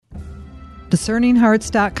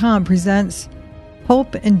DiscerningHearts.com presents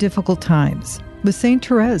Hope in Difficult Times with St.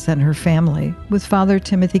 Therese and her family with Father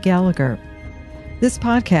Timothy Gallagher. This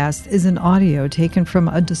podcast is an audio taken from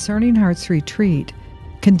a Discerning Hearts retreat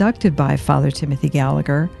conducted by Father Timothy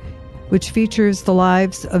Gallagher, which features the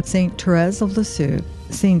lives of St. Therese of Lisieux,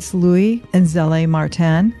 Saints Louis and Zélie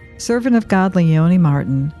Martin, Servant of God Léonie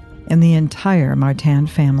Martin, and the entire Martin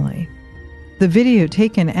family. The video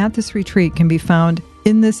taken at this retreat can be found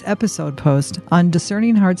in this episode post on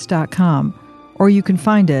DiscerningHearts.com, or you can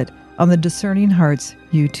find it on the Discerning Hearts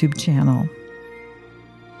YouTube channel.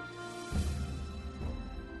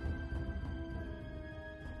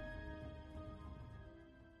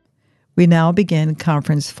 We now begin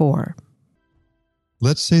Conference 4.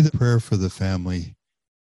 Let's say the prayer for the family.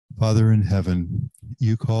 Father in heaven,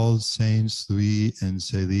 you called Saints Louis and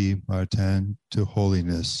Zélie Martin to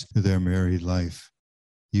holiness through their married life.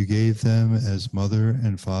 You gave them as mother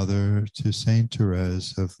and father to Saint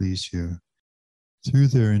Therese of Lisieux. Through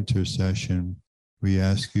their intercession, we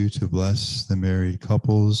ask you to bless the married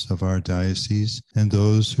couples of our diocese and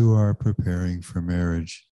those who are preparing for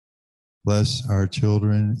marriage. Bless our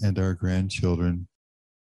children and our grandchildren.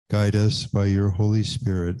 Guide us by your Holy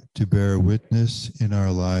Spirit to bear witness in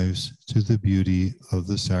our lives to the beauty of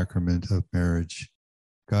the sacrament of marriage.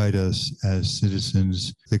 Guide us as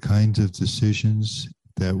citizens the kinds of decisions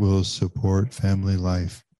that will support family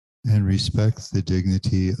life and respect the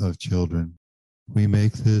dignity of children. We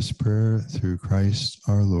make this prayer through Christ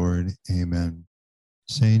our Lord. Amen.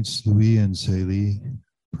 Saints Louis and Zélie,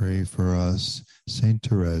 pray for us. Saint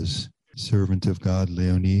Therese, servant of God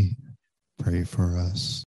Léonie, pray for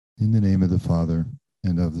us. In the name of the Father,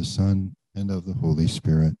 and of the Son, and of the Holy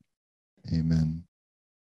Spirit. Amen.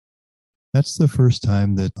 That's the first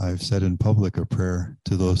time that I've said in public a prayer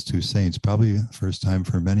to those two saints, probably the first time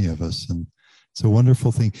for many of us. And it's a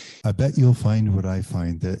wonderful thing. I bet you'll find what I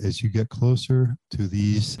find, that as you get closer to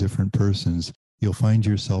these different persons, you'll find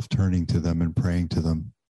yourself turning to them and praying to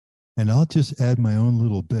them. And I'll just add my own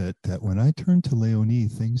little bit that when I turn to Léonie,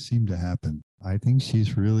 things seem to happen. I think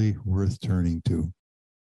she's really worth turning to.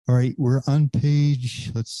 All right, we're on page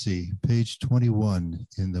 21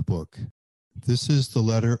 in the book. This is the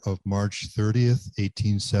letter of March 30th,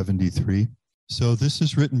 1873. So this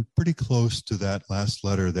is written pretty close to that last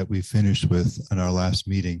letter that we finished with in our last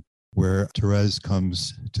meeting, where Therese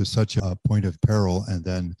comes to such a point of peril and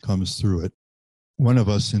then comes through it. One of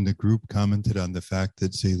us in the group commented on the fact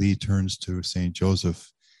that Zélie turns to St.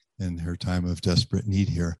 Joseph in her time of desperate need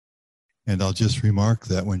here. And I'll just remark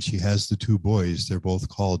that when she has the two boys, they're both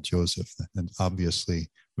called Joseph, and obviously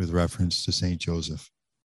with reference to St. Joseph.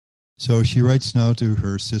 So she writes now to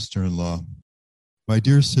her sister-in-law, my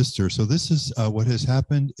dear sister, so this is what has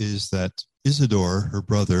happened is that Isidore, her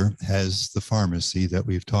brother, has the pharmacy that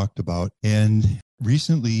we've talked about. And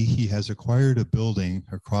recently he has acquired a building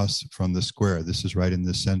across from the square. This is right in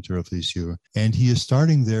the center of Lisieux. And he is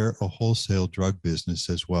starting there a wholesale drug business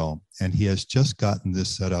as well. And he has just gotten this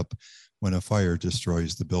set up when a fire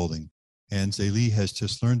destroys the building. And Zélie has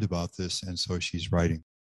just learned about this, and so she's writing.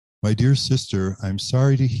 My dear sister, I'm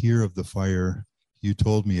sorry to hear of the fire you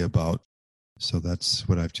told me about. So that's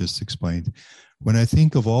what I've just explained. When I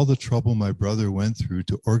think of all the trouble my brother went through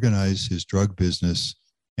to organize his drug business,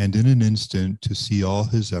 and in an instant to see all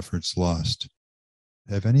his efforts lost.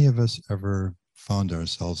 Have any of us ever found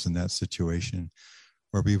ourselves in that situation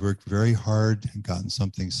where we worked very hard and gotten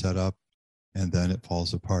something set up, and then it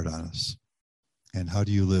falls apart on us? And how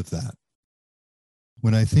do you live that?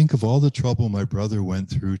 When I think of all the trouble my brother went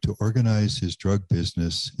through to organize his drug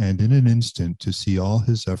business, and in an instant to see all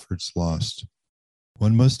his efforts lost,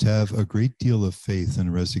 one must have a great deal of faith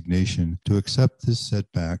and resignation to accept this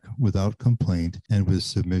setback without complaint and with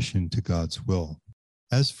submission to God's will.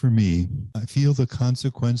 As for me, I feel the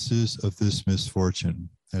consequences of this misfortune.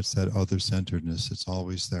 That's that other-centeredness. It's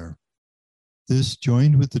always there. This,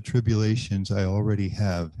 joined with the tribulations I already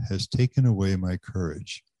have, has taken away my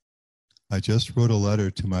courage. I just wrote a letter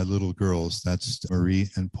to my little girls, that's Marie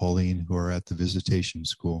and Pauline, who are at the visitation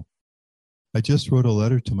school. I just wrote a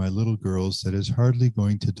letter to my little girls that is hardly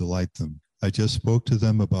going to delight them. I just spoke to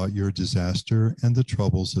them about your disaster and the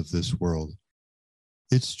troubles of this world.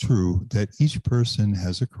 It's true that each person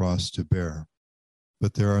has a cross to bear,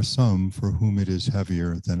 but there are some for whom it is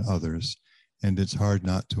heavier than others, and it's hard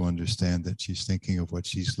not to understand that she's thinking of what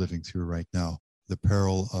she's living through right now. The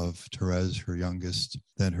peril of Therese, her youngest,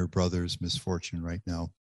 then her brother's misfortune right now.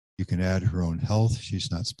 You can add her own health.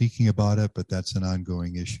 She's not speaking about it, but that's an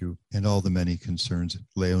ongoing issue. And all the many concerns.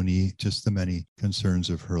 Léonie, just the many concerns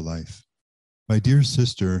of her life. My dear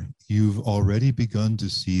sister, you've already begun to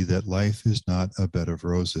see that life is not a bed of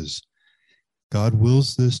roses. God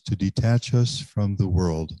wills this to detach us from the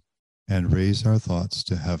world and raise our thoughts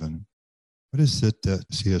to heaven. What is it that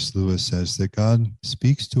C.S. Lewis says? That God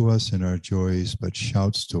speaks to us in our joys, but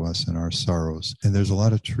shouts to us in our sorrows. And there's a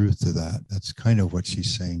lot of truth to that. That's kind of what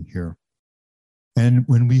she's saying here. And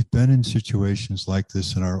when we've been in situations like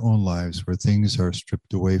this in our own lives where things are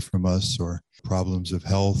stripped away from us, or problems of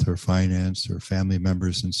health or finance or family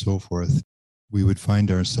members and so forth, we would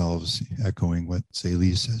find ourselves echoing what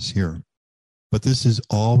Zélie says here. But this is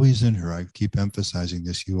always in her. I keep emphasizing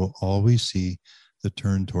this. You will always see the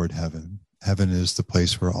turn toward heaven. Heaven is the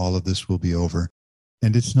place where all of this will be over,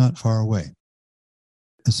 and it's not far away.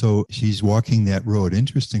 So she's walking that road.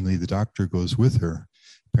 Interestingly, the doctor goes with her,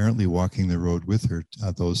 apparently walking the road with her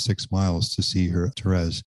those 6 miles to see her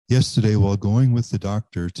Therese. Yesterday, while going with the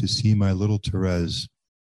doctor to see my little Therese,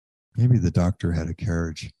 maybe the doctor had a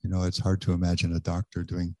carriage. You know, it's hard to imagine a doctor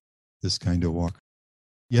doing this kind of walk.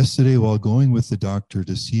 Yesterday, while going with the doctor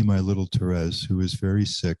to see my little Therese, who is very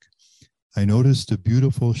sick, I noticed a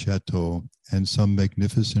beautiful chateau and some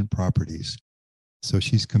magnificent properties. So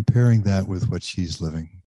she's comparing that with what she's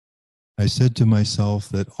living. I said to myself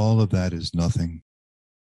that all of that is nothing.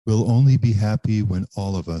 We'll only be happy when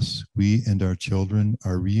all of us, we and our children,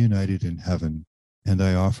 are reunited in heaven, and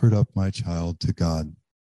I offered up my child to God.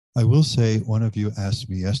 I will say, one of you asked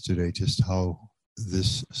me yesterday just how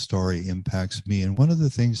this story impacts me, and one of the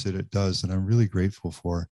things that it does, and I'm really grateful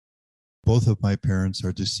for, both of my parents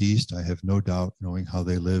are deceased. I have no doubt, knowing how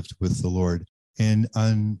they lived with the Lord. And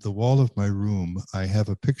on the wall of my room, I have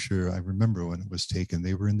a picture. I remember when it was taken.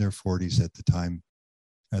 They were in their 40s at the time.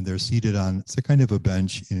 And they're seated on, it's a kind of a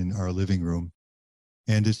bench in our living room.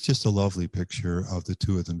 And it's just a lovely picture of the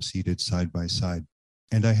two of them seated side by side.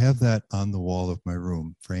 And I have that on the wall of my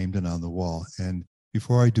room, framed and on the wall. And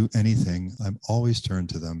before I do anything, I'm always turned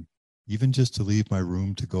to them. Even just to leave my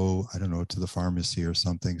room to go, I don't know, to the pharmacy or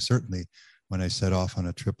something. Certainly when I set off on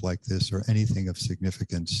a trip like this or anything of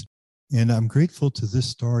significance. And I'm grateful to this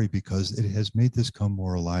story because it has made this come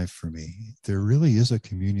more alive for me. There really is a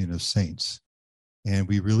communion of saints. And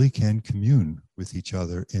we really can commune with each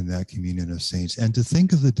other in that communion of saints. And to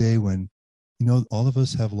think of the day when, you know, all of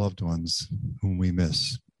us have loved ones whom we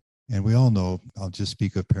miss. And we all know, I'll just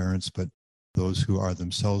speak of parents, but those who are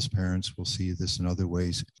themselves parents will see this in other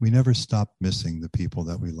ways. We never stop missing the people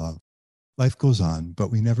that we love. Life goes on,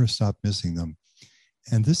 but we never stop missing them.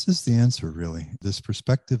 And this is the answer, really. This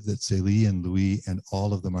perspective that Zélie and Louis and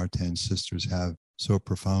all of the Martin sisters have so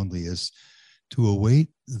profoundly is to await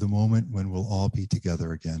the moment when we'll all be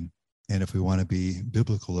together again. And if we want to be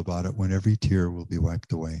biblical about it, when every tear will be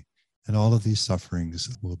wiped away and all of these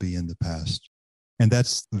sufferings will be in the past. And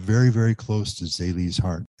that's very, very close to Zélie's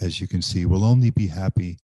heart. As you can see, we'll only be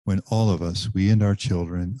happy when all of us, we and our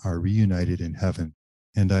children, are reunited in heaven.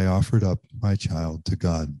 And I offered up my child to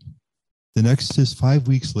God. The next is 5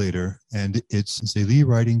 weeks later, and it's Zélie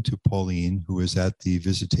writing to Pauline, who is at the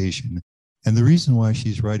visitation. And the reason why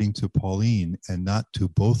she's writing to Pauline and not to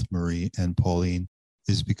both Marie and Pauline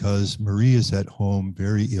is because Marie is at home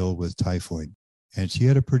very ill with typhoid. And she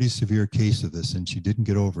had a pretty severe case of this, and she didn't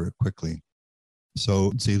get over it quickly.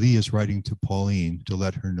 So Zélie is writing to Pauline to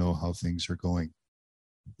let her know how things are going.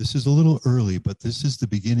 This is a little early, but this is the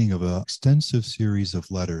beginning of an extensive series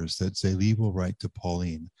of letters that Zélie will write to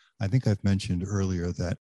Pauline. I think I've mentioned earlier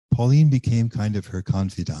that Pauline became kind of her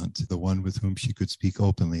confidant, the one with whom she could speak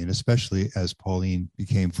openly, and especially as Pauline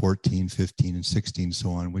became 14, 15, and 16, so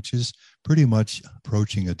on, which is pretty much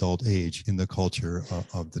approaching adult age in the culture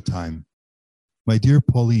of the time. My dear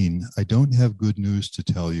Pauline, I don't have good news to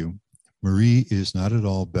tell you. Marie is not at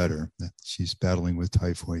all better. She's battling with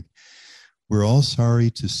typhoid. We're all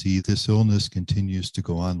sorry to see this illness continues to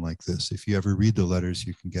go on like this. If you ever read the letters,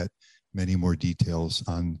 you can get many more details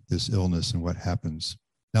on this illness and what happens.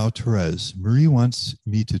 Now, Therese, Marie wants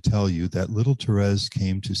me to tell you that little Therese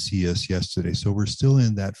came to see us yesterday. So we're still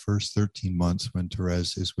in that first 13 months when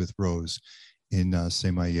Therese is with Rose in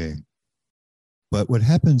Saint-Mahier. But what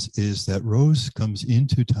happens is that Rose comes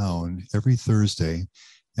into town every Thursday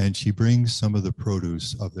and she brings some of the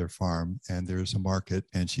produce of their farm, and there's a market,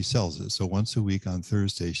 and she sells it. So once a week on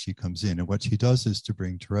Thursday, she comes in. And what she does is to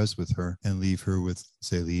bring Therese with her and leave her with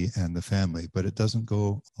Zélie and the family. But it doesn't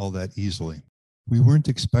go all that easily. We weren't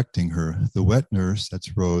expecting her. The wet nurse,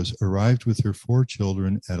 that's Rose, arrived with her 4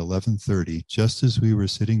 children at 11:30, just as we were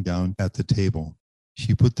sitting down at the table.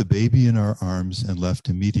 She put the baby in our arms and left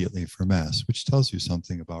immediately for Mass, which tells you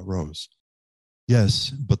something about Rose.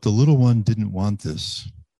 Yes, but the little one didn't want this.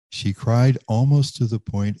 She cried almost to the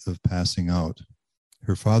point of passing out.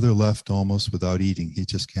 Her father left almost without eating. He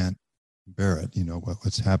just can't bear it,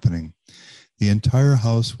 what's happening. The entire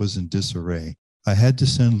house was in disarray. I had to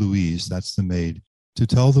send Louise, that's the maid, to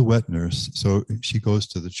tell the wet nurse, so she goes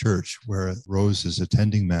to the church where Rose is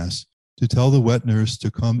attending Mass, to tell the wet nurse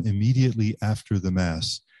to come immediately after the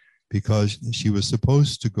Mass because she was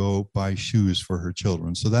supposed to go buy shoes for her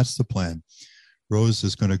children. So that's the plan. Rose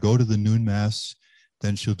is going to go to the noon Mass,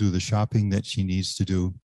 then she'll do the shopping that she needs to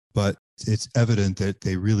do. But it's evident that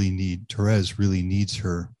Therese really needs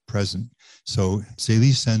her present. So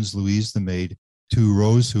Célie sends Louise, the maid, to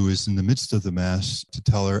Rose, who is in the midst of the Mass, to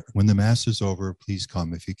tell her, when the Mass is over, please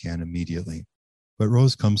come if you can immediately. But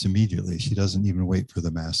Rose comes immediately. She doesn't even wait for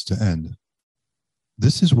the Mass to end.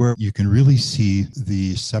 This is where you can really see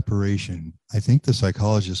the separation. I think the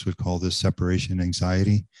psychologists would call this separation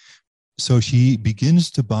anxiety. So she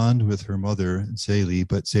begins to bond with her mother, Célie,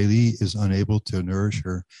 but Célie is unable to nourish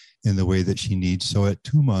her in the way that she needs. So at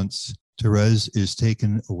 2 months, Therese is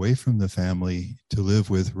taken away from the family to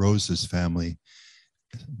live with Rose's family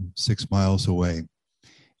 6 miles away.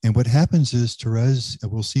 And what happens is Therese,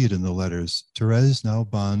 we'll see it in the letters, Therese now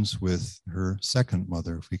bonds with her second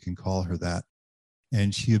mother, if we can call her that.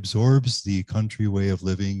 And she absorbs the country way of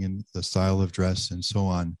living and the style of dress and so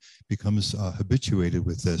on, becomes habituated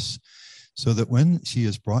with this. So that when she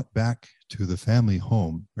is brought back to the family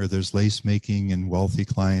home, where there's lace making and wealthy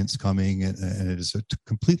clients coming, and it is a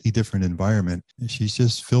completely different environment, she's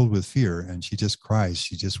just filled with fear and she just cries.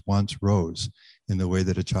 She just wants Rose in the way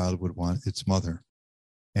that a child would want its mother.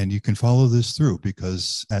 And you can follow this through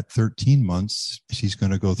because at 13 months, she's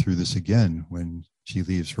going to go through this again when she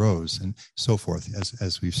leaves Rose and so forth,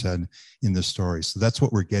 as we've said in the story. So that's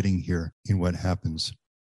what we're getting here in what happens.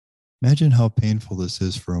 Imagine how painful this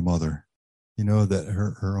is for a mother. You know, that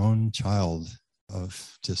her own child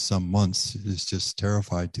of just some months is just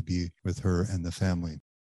terrified to be with her and the family.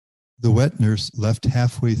 The wet nurse left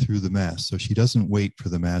halfway through the Mass, so she doesn't wait for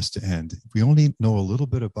the Mass to end. We only know a little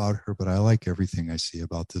bit about her, but I like everything I see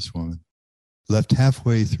about this woman. Left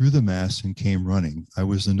halfway through the Mass and came running. I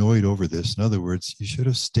was annoyed over this. In other words, you should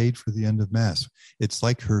have stayed for the end of Mass. It's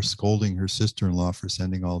like her scolding her sister-in-law for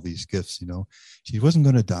sending all these gifts, you know. She wasn't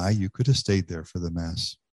going to die. You could have stayed there for the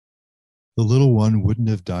Mass. The little one wouldn't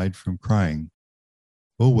have died from crying.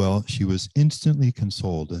 Oh well, she was instantly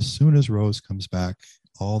consoled. As soon as Rose comes back,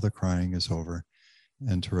 all the crying is over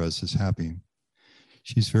and Therese is happy.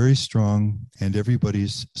 She's very strong and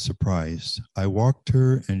everybody's surprised. I walked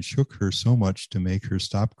her and shook her so much to make her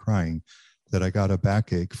stop crying that I got a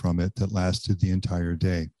backache from it that lasted the entire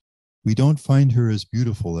day. We don't find her as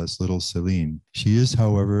beautiful as little Céline. She is,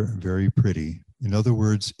 however, very pretty. In other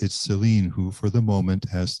words, it's Céline who, for the moment,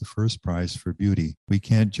 has the first prize for beauty. We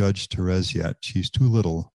can't judge Therese yet. She's too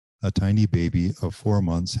little. A tiny baby of 4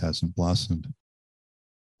 months hasn't blossomed.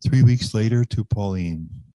 3 weeks later to Pauline.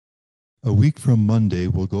 A week from Monday,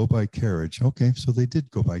 we'll go by carriage. Okay, so they did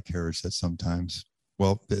go by carriage at sometimes.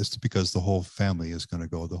 Well, it's because the whole family is going to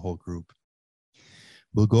go, the whole group.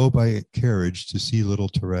 We'll go by carriage to see little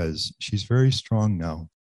Therese. She's very strong now.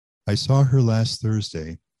 I saw her last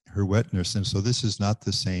Thursday, her wet nurse, and so this is not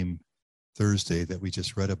the same Thursday that we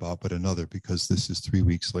just read about, but another, because this is 3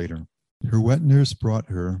 weeks later. Her wet nurse brought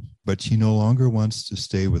her, but she no longer wants to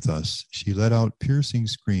stay with us. She let out piercing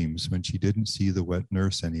screams when she didn't see the wet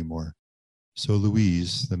nurse anymore. So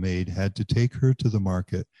Louise, the maid, had to take her to the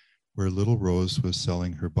market where little Rose was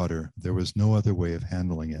selling her butter. There was no other way of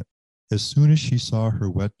handling it. As soon as she saw her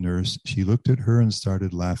wet nurse, she looked at her and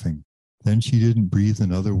started laughing. Then she didn't breathe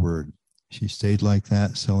another word. She stayed like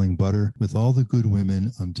that, selling butter with all the good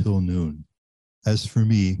women until noon. As for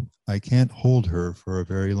me, I can't hold her for a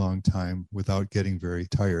very long time without getting very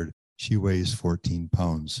tired. She weighs 14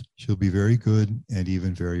 pounds. She'll be very good and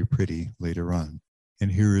even very pretty later on.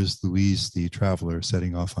 And here is Louise, the traveler,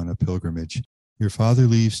 setting off on a pilgrimage. Your father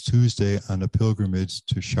leaves Tuesday on a pilgrimage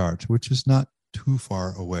to Chartres, which is not too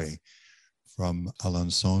far away from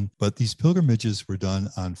Alençon, but these pilgrimages were done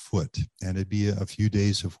on foot, and it'd be a few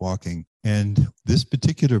days of walking. And this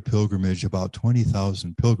particular pilgrimage, about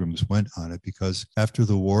 20,000 pilgrims went on it because after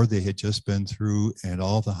the war they had just been through and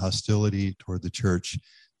all the hostility toward the church,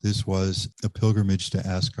 this was a pilgrimage to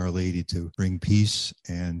ask Our Lady to bring peace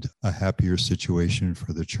and a happier situation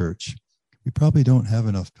for the church. We probably don't have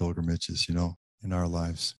enough pilgrimages, in our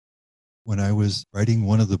lives. When I was writing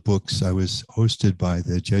one of the books, I was hosted by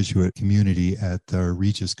the Jesuit community at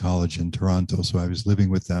Regis College in Toronto. So I was living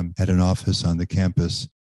with them at an office on the campus.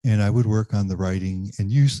 And I would work on the writing,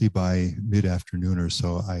 and usually by mid-afternoon or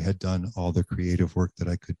so, I had done all the creative work that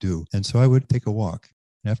I could do. And so I would take a walk.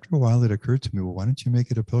 And after a while, it occurred to me, well, why don't you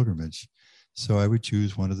make it a pilgrimage? So I would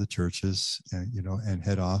choose one of the churches, and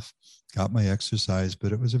head off, got my exercise,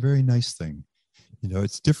 but it was a very nice thing.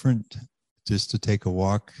 It's different just to take a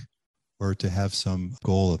walk or to have some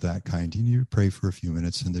goal of that kind. You need to pray for a few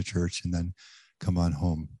minutes in the church and then come on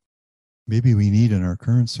home. Maybe we need in our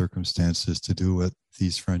current circumstances to do what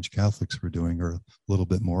these French Catholics were doing, or a little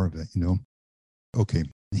bit more of it, Okay.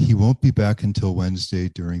 He won't be back until Wednesday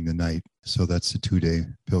during the night. So that's a 2-day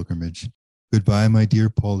pilgrimage. Goodbye, my dear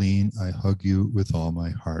Pauline. I hug you with all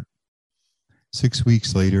my heart. 6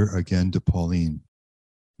 weeks later, again to Pauline.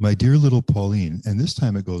 My dear little Pauline, and this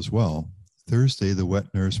time it goes well. Thursday, the wet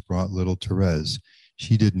nurse brought little Therese.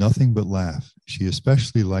 She did nothing but laugh. She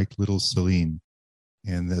especially liked little Celine.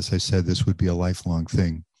 And as I said, this would be a lifelong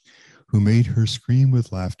thing, who made her scream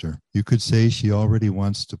with laughter. You could say she already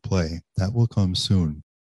wants to play. That will come soon.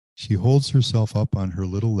 She holds herself up on her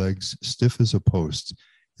little legs, stiff as a post,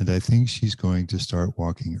 and I think she's going to start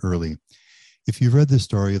walking early. If you've read the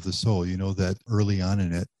story of the soul, you know that early on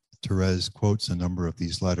in it, Therese quotes a number of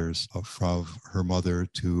these letters from her mother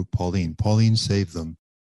to Pauline. Pauline saved them.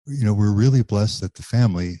 We're really blessed that the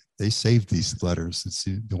family, they saved these letters. It's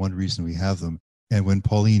the one reason we have them. And when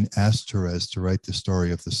Pauline asked Therese to write the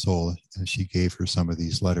story of the soul, she gave her some of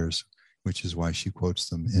these letters, which is why she quotes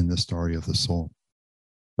them in the story of the soul.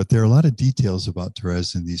 But there are a lot of details about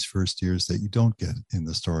Therese in these first years that you don't get in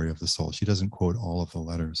the story of the soul. She doesn't quote all of the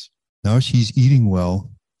letters. Now she's eating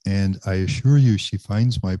well, and I assure you she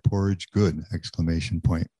finds my porridge good! !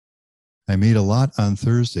 I made a lot on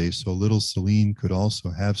Thursday so little Celine could also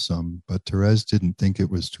have some, but Therese didn't think it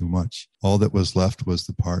was too much. All that was left was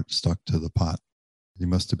the part stuck to the pot. He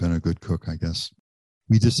must have been a good cook, I guess.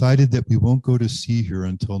 We decided that we won't go to see her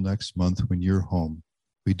until next month when you're home.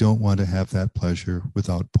 We don't want to have that pleasure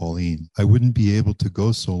without Pauline. I wouldn't be able to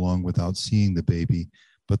go so long without seeing the baby,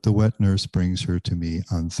 but the wet nurse brings her to me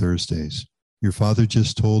on Thursdays. Your father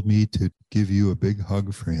just told me to give you a big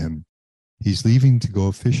hug for him. He's leaving to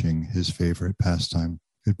go fishing, his favorite pastime.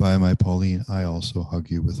 Goodbye, my Pauline. I also hug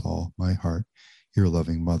you with all my heart. Your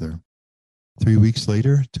loving mother. 3 weeks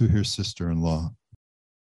later, to her sister-in-law.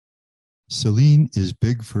 Celine is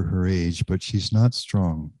big for her age, but she's not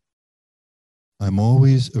strong. I'm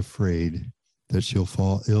always afraid that she'll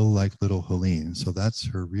fall ill like little Helene. So that's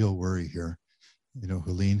her real worry here.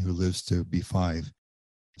 Helene, who lives to be 5.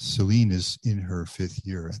 Celine is in her 5th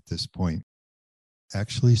year at this point.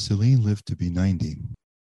 Actually, Celine lived to be 90.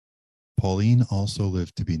 Pauline also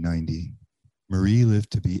lived to be 90. Marie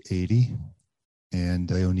lived to be 80, and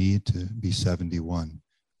Léonie to be 71.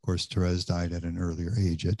 Of course, Therese died at an earlier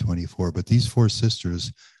age at 24, but these 4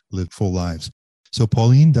 sisters lived full lives. So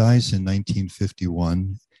Pauline dies in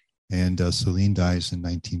 1951, and Celine dies in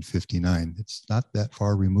 1959. It's not that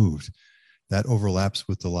far removed. That overlaps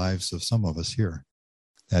with the lives of some of us here.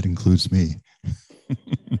 That includes me.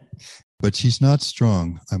 But she's not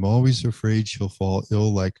strong. I'm always afraid she'll fall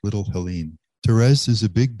ill like little Helene. Therese is a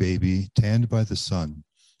big baby, tanned by the sun.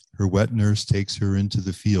 Her wet nurse takes her into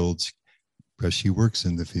the fields, because she works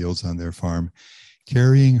in the fields on their farm,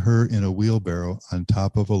 carrying her in a wheelbarrow on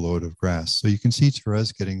top of a load of grass. So you can see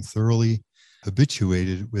Therese getting thoroughly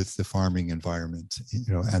habituated with the farming environment,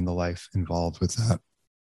 and the life involved with that.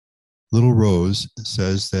 Little Rose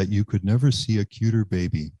says that you could never see a cuter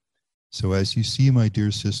baby. So as you see, my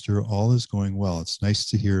dear sister, all is going well. It's nice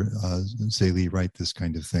to hear Zélie write this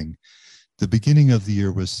kind of thing. The beginning of the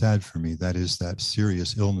year was sad for me. That is that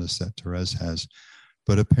serious illness that Therese has.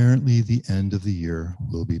 But apparently the end of the year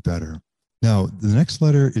will be better. Now, the next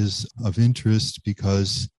letter is of interest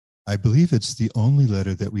because I believe it's the only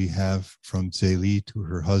letter that we have from Zélie to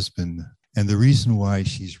her husband. And the reason why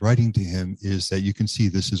she's writing to him is that you can see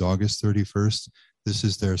this is August 31st. This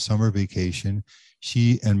is their summer vacation.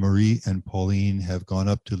 She and Marie and Pauline have gone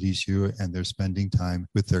up to Lisieux and they're spending time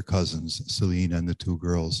with their cousins, Celine and the 2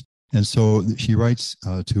 girls. And so she writes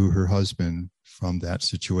to her husband from that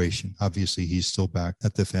situation. Obviously, he's still back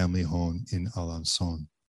at the family home in Alençon.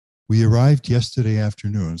 We arrived yesterday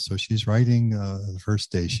afternoon, so she's writing the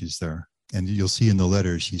first day she's there. And you'll see in the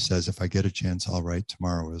letter, she says, if I get a chance, I'll write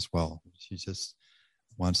tomorrow as well. She just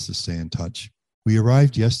wants to stay in touch. We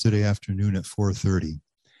arrived yesterday afternoon at 4:30.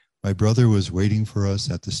 My brother was waiting for us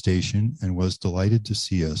at the station and was delighted to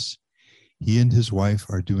see us. He and his wife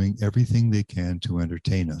are doing everything they can to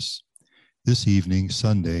entertain us. This evening,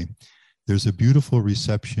 Sunday, there's a beautiful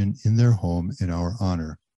reception in their home in our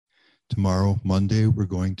honor. Tomorrow, Monday, we're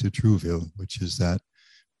going to Trouville, which is that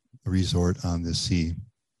resort on the sea.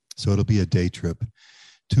 So it'll be a day trip.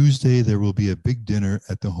 Tuesday, there will be a big dinner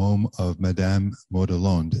at the home of Madame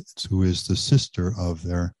Modelonde, who is the sister of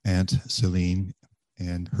their Aunt Celine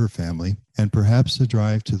and her family, and perhaps a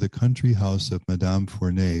drive to the country house of Madame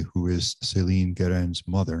Fournet, who is Céline Guérin's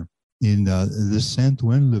mother, in the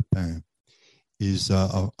Saint-Ouen-le-Pin. is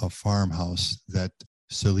a farmhouse that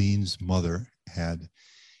Celine's mother had.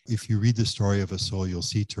 If you read the story of a soul, you'll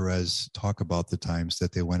see Therese talk about the times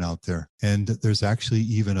that they went out there. And there's actually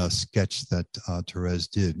even a sketch that Therese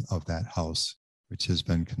did of that house, which has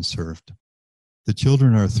been conserved. The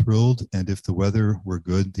children are thrilled, and if the weather were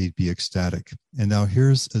good, they'd be ecstatic. And now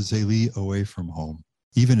here's Zélie away from home,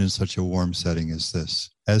 even in such a warm setting as this.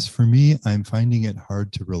 As for me, I'm finding it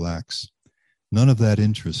hard to relax. None of that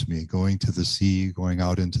interests me, going to the sea, going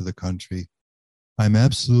out into the country. I'm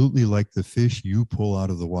absolutely like the fish you pull out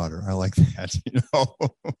of the water. I like that,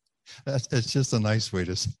 That's just a nice way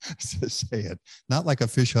to say it. Not like a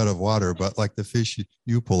fish out of water, but like the fish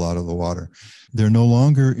you pull out of the water. They're no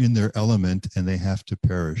longer in their element and they have to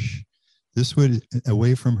perish. This would,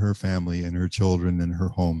 away from her family and her children and her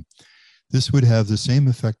home, this would have the same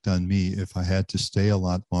effect on me if I had to stay a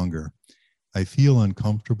lot longer. I feel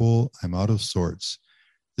uncomfortable. I'm out of sorts.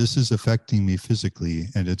 This is affecting me physically,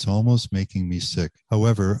 and it's almost making me sick.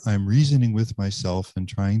 However, I'm reasoning with myself and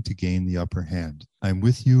trying to gain the upper hand. I'm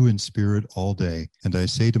with you in spirit all day, and I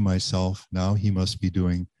say to myself, now he must be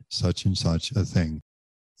doing such and such a thing.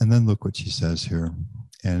 And then look what she says here.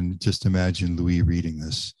 And just imagine Louis reading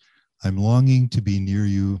this. I'm longing to be near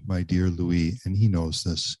you, my dear Louis, and he knows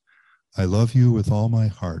this. I love you with all my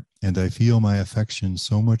heart, and I feel my affection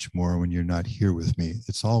so much more when you're not here with me.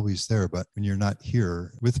 It's always there, but when you're not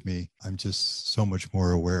here with me, I'm just so much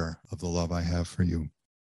more aware of the love I have for you.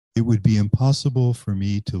 It would be impossible for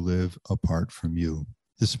me to live apart from you.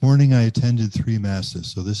 This morning I attended 3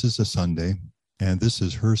 masses, so this is a Sunday, and this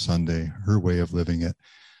is her Sunday, her way of living it.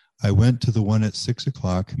 I went to the one at 6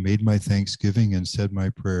 o'clock, made my thanksgiving and said my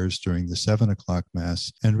prayers during the 7 o'clock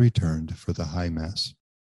Mass, and returned for the High Mass.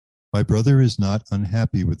 My brother is not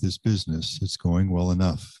unhappy with his business. It's going well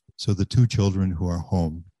enough. So the 2 children who are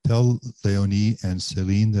home, tell Léonie and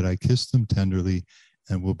Céline that I kiss them tenderly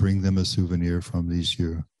and will bring them a souvenir from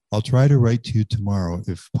Lisieux. I'll try to write to you tomorrow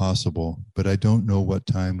if possible, but I don't know what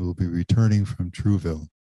time we'll be returning from Trouville.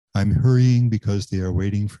 I'm hurrying because they are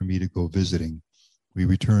waiting for me to go visiting. We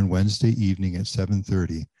return Wednesday evening at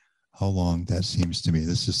 7:30. How long that seems to me.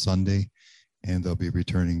 This is Sunday, and they'll be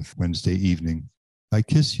returning Wednesday evening. I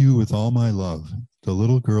kiss you with all my love. The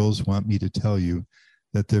little girls want me to tell you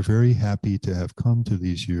that they're very happy to have come to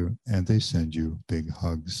Lisieux, and they send you big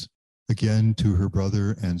hugs. Again to her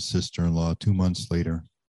brother and sister-in-law 2 months later.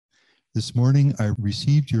 This morning I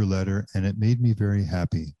received your letter, and it made me very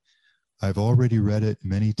happy. I've already read it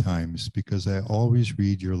many times because I always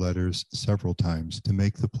read your letters several times to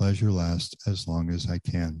make the pleasure last as long as I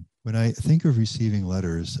can. When I think of receiving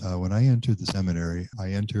letters, when I entered the seminary,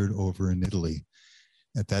 I entered over in Italy.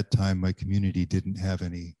 At that time, my community didn't have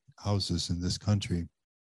any houses in this country.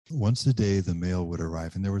 Once a day, the mail would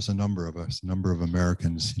arrive, and there was a number of us, a number of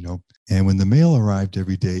Americans, And when the mail arrived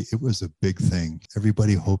every day, it was a big thing.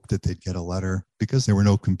 Everybody hoped that they'd get a letter because there were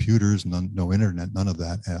no computers, no internet, none of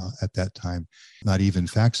that at that time, not even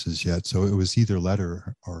faxes yet. So it was either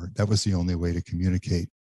letter or that was the only way to communicate.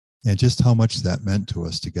 And just how much that meant to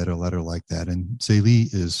us to get a letter like that. And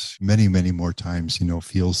Zélie is many, many more times,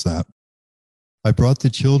 feels that. I brought the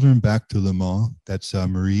children back to Le Mans, that's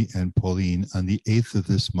Marie and Pauline, on the 8th of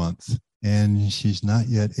this month, and she's not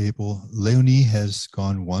yet able. Léonie has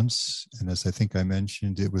gone once, and as I think I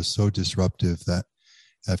mentioned, it was so disruptive that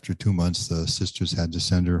after 2 months, the sisters had to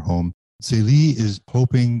send her home. Zélie is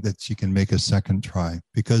hoping that she can make a second try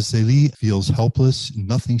because Zélie feels helpless.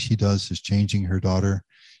 Nothing she does is changing her daughter.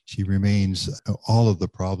 She remains, all of the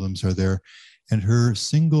problems are there, and her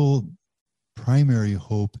single primary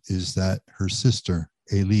hope is that her sister,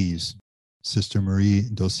 Élise, Sister Marie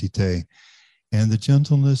Dosité, and the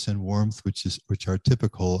gentleness and warmth which are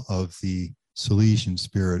typical of the Salesian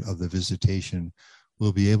spirit of the visitation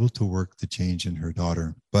will be able to work the change in her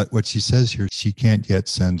daughter. But what she says here, she can't yet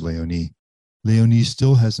send Léonie. Léonie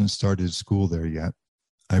still hasn't started school there yet.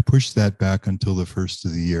 I pushed that back until the first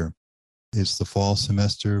of the year. It's the fall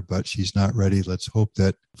semester, but she's not ready. Let's hope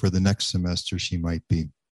that for the next semester she might be.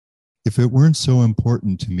 If it weren't so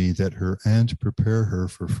important to me that her aunt prepare her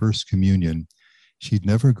for First Communion, she'd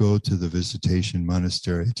never go to the Visitation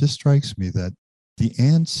Monastery. It just strikes me that the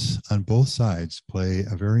aunts on both sides play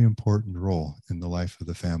a very important role in the life of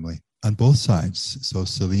the family, on both sides. So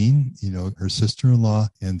Céline, her sister-in-law,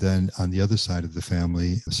 and then on the other side of the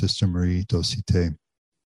family, Sister Marie Dosité.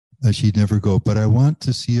 She'd never go, but I want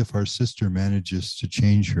to see if our sister manages to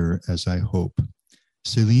change her as I hope.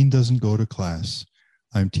 Céline doesn't go to class.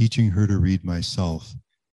 I'm teaching her to read myself.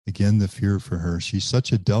 Again, the fear for her. She's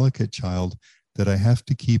such a delicate child that I have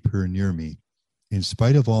to keep her near me. In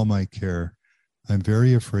spite of all my care, I'm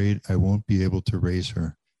very afraid I won't be able to raise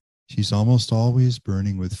her. She's almost always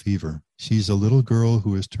burning with fever. She's a little girl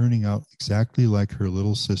who is turning out exactly like her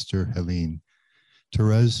little sister, Helene.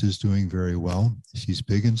 Therese is doing very well. She's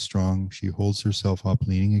big and strong. She holds herself up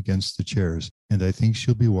leaning against the chairs, and I think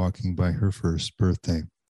she'll be walking by her first birthday.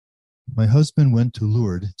 My husband went to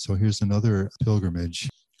Lourdes, so here's another pilgrimage,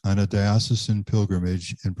 on a diocesan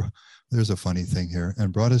pilgrimage, and there's a funny thing here,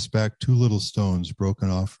 and brought us back 2 little stones broken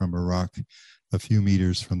off from a rock a few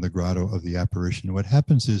meters from the grotto of the apparition. What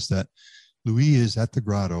happens is that Louis is at the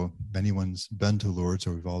grotto. Anyone's been to Lourdes,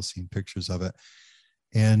 or we've all seen pictures of it.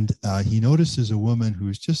 And he notices a woman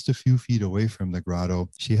who's just a few feet away from the grotto.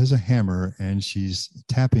 She has a hammer and she's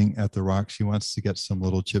tapping at the rock. She wants to get some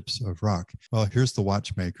little chips of rock. Well, here's the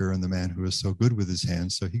watchmaker and the man who is so good with his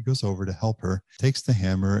hands. So he goes over to help her, takes the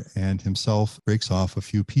hammer, and himself breaks off a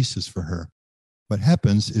few pieces for her. What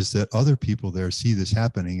happens is that other people there see this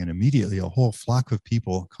happening, and immediately a whole flock of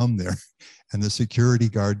people come there, and the security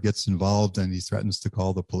guard gets involved and he threatens to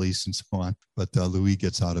call the police and so on. But Louis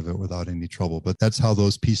gets out of it without any trouble. But that's how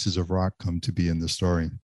those pieces of rock come to be in the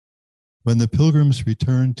story. When the pilgrims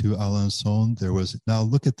returned to Alençon, there was, now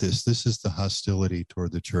look at this. This is the hostility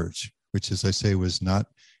toward the church, which, as I say, was not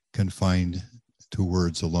confined to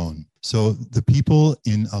words alone. So the people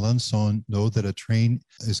in Alençon know that a train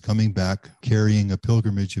is coming back carrying a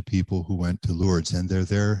pilgrimage of people who went to Lourdes, and they're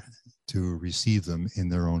there to receive them in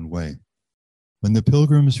their own way. When the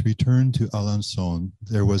pilgrims returned to Alençon,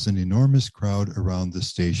 there was an enormous crowd around the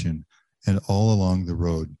station and all along the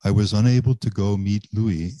road. I was unable to go meet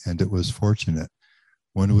Louis, and it was fortunate.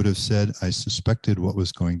 One would have said I suspected what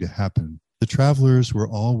was going to happen. The travelers were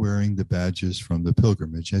all wearing the badges from the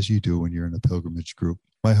pilgrimage, as you do when you're in a pilgrimage group.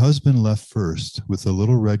 My husband left first with a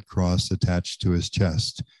little red cross attached to his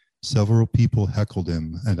chest. Several people heckled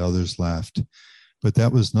him and others laughed, but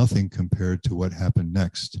that was nothing compared to what happened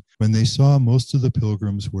next. When they saw most of the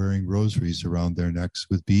pilgrims wearing rosaries around their necks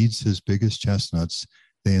with beads as big as chestnuts,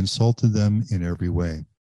 they insulted them in every way.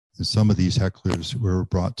 And some of these hecklers were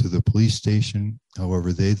brought to the police station.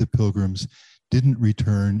 However, they, the pilgrims, didn't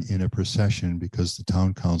return in a procession because the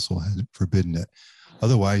town council had forbidden it.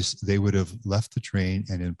 Otherwise, they would have left the train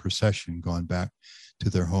and in procession gone back to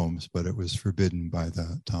their homes, but it was forbidden by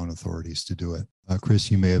the town authorities to do it. Chris,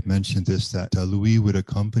 you may have mentioned this, that Louis would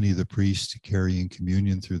accompany the priest carrying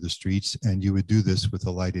communion through the streets, and you would do this with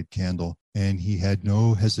a lighted candle. And he had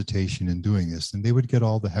no hesitation in doing this, and they would get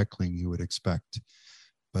all the heckling you would expect.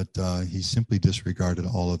 But he simply disregarded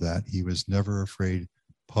all of that. He was never afraid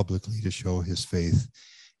publicly to show his faith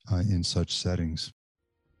in such settings.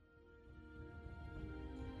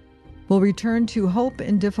 We'll return to hope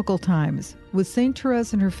in difficult times with St.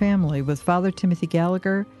 Therese and her family with Father Timothy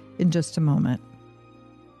Gallagher in just a moment.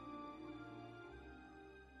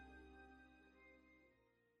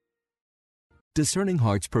 Discerning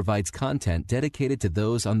Hearts provides content dedicated to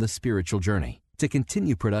those on the spiritual journey. To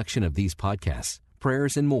continue production of these podcasts,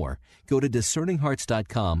 prayers, and more, go to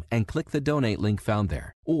discerninghearts.com and click the donate link found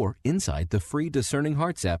there, or inside the free Discerning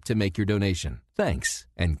Hearts app to make your donation. Thanks,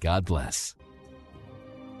 and God bless.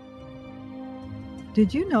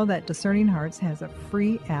 Did you know that Discerning Hearts has a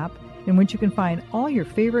free app in which you can find all your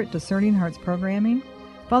favorite Discerning Hearts programming?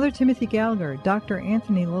 Father Timothy Gallagher, Dr.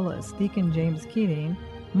 Anthony Lillis, Deacon James Keating,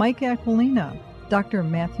 Mike Aquilina, Dr.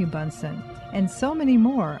 Matthew Bunson, and so many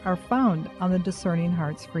more are found on the Discerning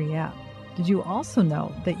Hearts free app. Did you also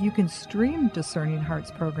know that you can stream Discerning Hearts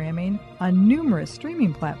programming on numerous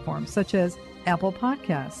streaming platforms such as Apple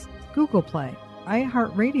Podcasts, Google Play,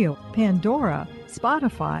 iHeartRadio, Pandora,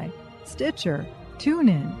 Spotify, Stitcher,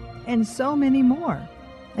 TuneIn, and so many more?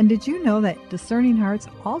 And did you know that Discerning Hearts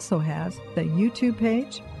also has the YouTube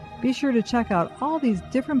page? Be sure to check out all these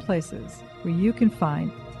different places where you can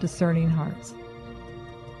find Discerning Hearts.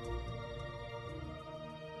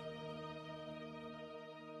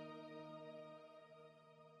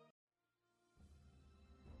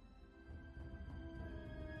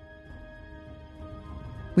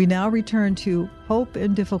 We now return to Hope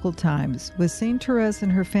in Difficult Times with St. Therese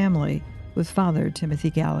and her family with Father Timothy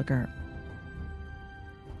Gallagher.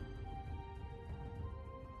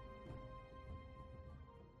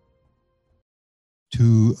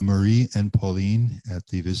 To Marie and Pauline at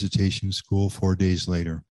the Visitation School 4 days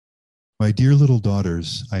later. My dear little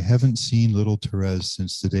daughters, I haven't seen little Therese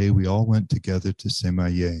since the day we all went together to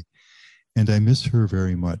Saint-Mahier, and I miss her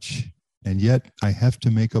very much. And yet I have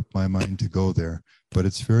to make up my mind to go there, but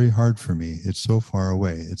it's very hard for me. It's so far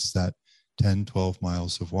away. It's that 10, 12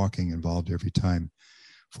 miles of walking involved every time.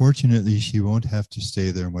 Fortunately, she won't have to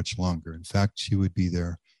stay there much longer. In fact, she would be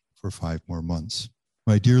there for 5 more months.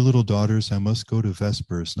 My dear little daughters, I must go to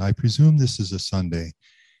Vespers, and I presume this is a Sunday.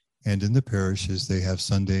 And in the parishes, they have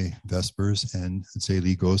Sunday Vespers, and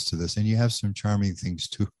Zélie goes to this. And you have some charming things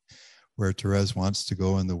too, where Therese wants to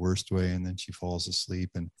go in the worst way, and then she falls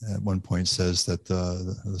asleep. And at one point says that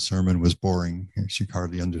the sermon was boring. She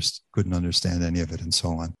hardly couldn't understand any of it, and so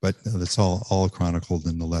on. But that's all chronicled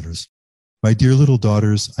in the letters. My dear little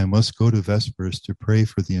daughters, I must go to Vespers to pray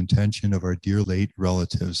for the intention of our dear late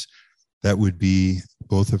relatives. That would be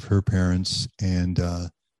both of her parents and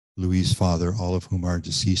Louis' father, all of whom are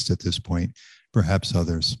deceased at this point, perhaps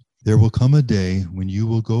others. There will come a day when you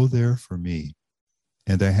will go there for me,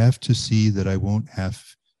 and I have to see that I won't have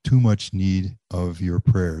too much need of your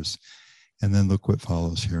prayers. And then look what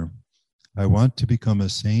follows here. I want to become a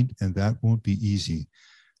saint, and that won't be easy.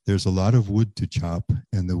 There's a lot of wood to chop,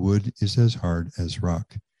 and the wood is as hard as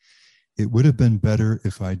rock. It would have been better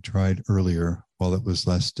if I'd tried earlier while it was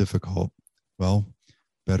less difficult. Well,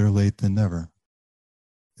 better late than never.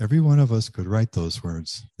 Every one of us could write those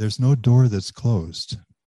words. There's no door that's closed.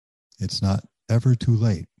 It's not ever too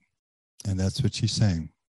late. And that's what she's saying.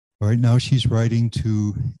 Right now she's writing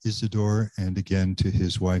to Isidore and again to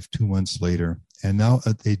his wife 2 months later. And now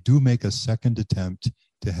they do make a second attempt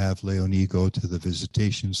to have Léonie go to the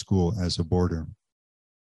visitation school as a boarder.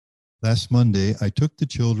 Last Monday, I took the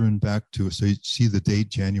children back to, so you see the date,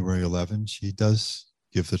 January 11. She does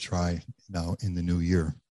give the try now in the new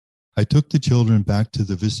year. I took the children back to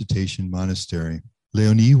the visitation monastery.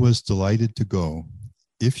 Léonie was delighted to go.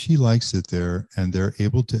 If she likes it there and they're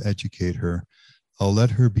able to educate her, I'll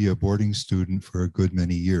let her be a boarding student for a good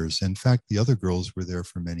many years. In fact, the other girls were there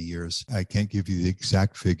for many years. I can't give you the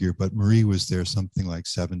exact figure, but Marie was there something like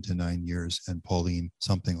 7 to 9 years, and Pauline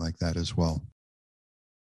something like that as well.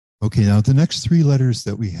 Okay, now the next 3 letters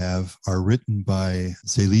that we have are written by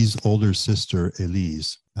Zélie's older sister,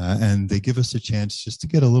 Elise, and they give us a chance just to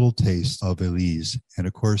get a little taste of Elise. And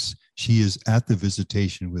of course, she is at the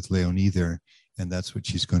visitation with Léonie there, and that's what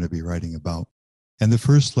she's going to be writing about. And the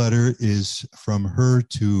first letter is from her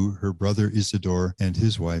to her brother Isidore and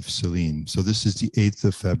his wife Celine. So this is the 8th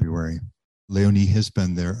of February. Léonie has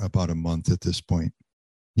been there about a month at this point.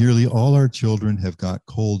 Nearly all our children have got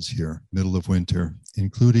colds here, middle of winter,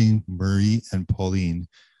 including Marie and Pauline,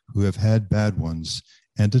 who have had bad ones,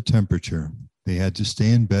 and a temperature. They had to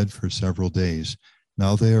stay in bed for several days.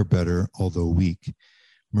 Now they are better, although weak.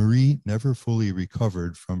 Marie never fully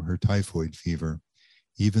recovered from her typhoid fever.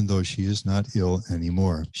 Even though she is not ill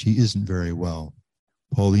anymore, she isn't very well.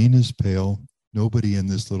 Pauline is pale. Nobody in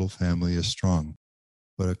this little family is strong.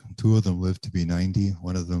 But 2 of them lived to be 90,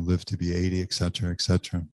 1 of them lived to be 80, etc.,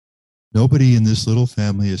 etc. Nobody in this little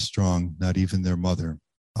family is strong, not even their mother.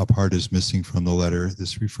 A part is missing from the letter.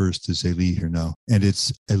 This refers to Zélie here now. And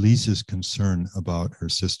it's Elise's concern about her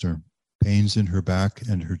sister. Pains in her back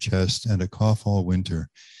and her chest and a cough all winter.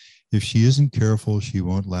 If she isn't careful, she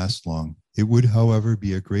won't last long. It would, however,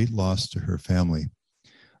 be a great loss to her family.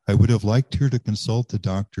 I would have liked her to consult the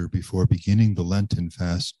doctor before beginning the Lenten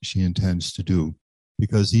fast she intends to do,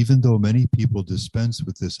 because even though many people dispense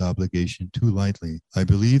with this obligation too lightly, I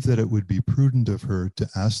believe that it would be prudent of her to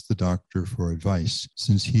ask the doctor for advice,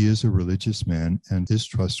 since he is a religious man and is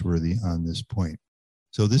trustworthy on this point.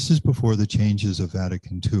 So this is before the changes of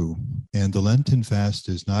Vatican II. And the Lenten fast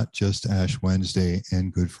is not just Ash Wednesday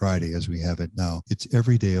and Good Friday as we have it now. It's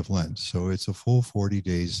every day of Lent. So it's a full 40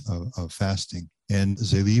 days of fasting. And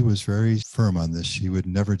Zélie was very firm on this. She would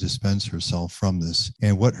never dispense herself from this.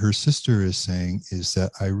 And what her sister is saying is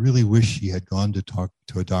that I really wish she had gone to talk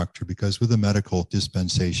to a doctor, because with a medical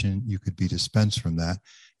dispensation, you could be dispensed from that.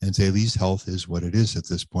 And Zélie's health is what it is at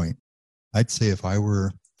this point. I'd say if I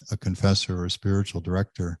were a confessor or a spiritual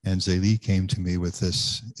director and Zélie came to me with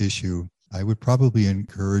this issue, I would probably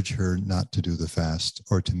encourage her not to do the fast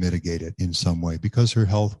or to mitigate it in some way, because her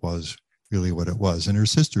health was really what it was. And her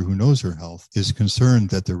sister, who knows her health, is concerned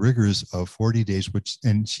that the rigors of 40 days,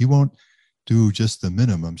 and she won't do just the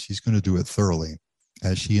minimum, she's going to do it thoroughly,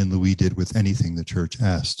 as she and Louis did with anything the church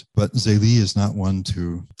asked. But Zélie is not one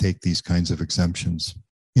to take these kinds of exemptions.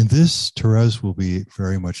 In this, Therese will be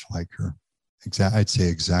very much like her. I'd say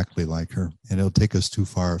exactly like her. And it'll take us too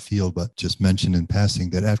far afield, but just mention in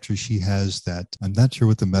passing that after she has that, I'm not sure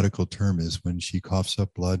what the medical term is, when she coughs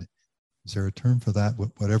up blood. Is there a term for that?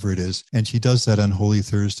 Whatever it is. And she does that on Holy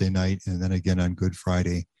Thursday night and then again on Good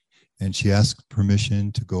Friday. And she asks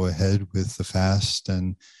permission to go ahead with the fast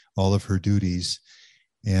and all of her duties.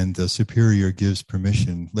 And the superior gives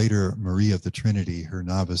permission. Later, Marie of the Trinity, her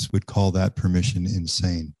novice, would call that permission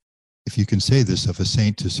insane. If you can say this of a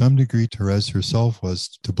saint, to some degree, Therese herself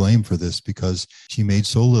was to blame for this because she made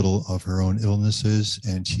so little of her own illnesses,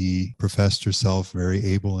 and she professed herself very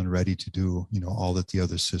able and ready to do, all that the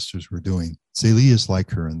other sisters were doing. Zélie is like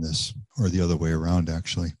her in this, or the other way around,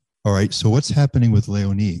 actually. All right, so what's happening with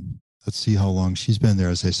Léonie? Let's see how long she's been there.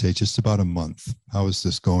 As I say, just about a month. How is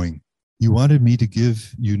this going? You wanted me to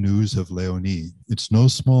give you news of Léonie. It's no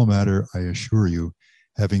small matter, I assure you,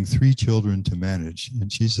 having 3 children to manage,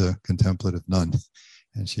 and she's a contemplative nun,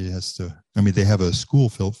 and she has to, they have a school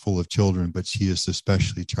full of children, but she is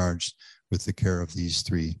especially charged with the care of these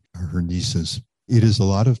 3, her nieces. It is a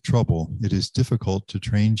lot of trouble. It is difficult to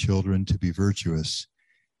train children to be virtuous.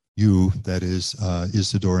 You, that is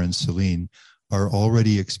Isidore and Celine, are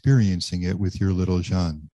already experiencing it with your little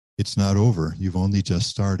Jeanne. It's not over. You've only just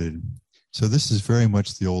started. So this is very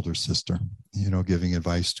much the older sister, giving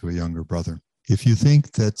advice to a younger brother. If you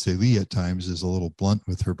think that Zélie at times is a little blunt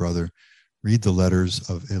with her brother, read the letters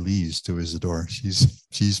of Élise to Isidore.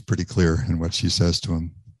 She's pretty clear in what she says to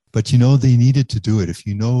him. But they needed to do it. If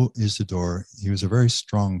you know Isidore, he was a very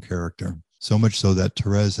strong character, so much so that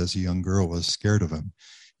Therese, as a young girl, was scared of him.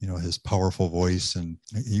 His powerful voice, and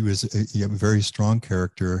he had a very strong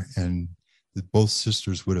character, and both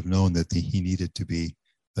sisters would have known that he needed to be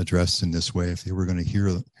addressed in this way if they were going to hear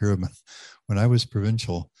him. When I was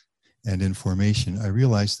provincial and in formation, I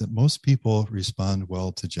realized that most people respond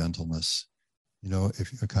well to gentleness,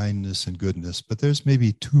 kindness and goodness. But there's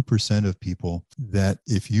maybe 2% of people that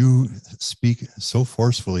if you speak so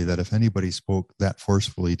forcefully that if anybody spoke that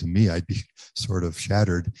forcefully to me, I'd be sort of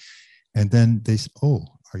shattered. And then they say, oh,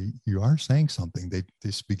 you are saying something. They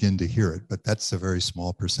just begin to hear it, but that's a very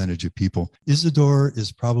small percentage of people. Isidore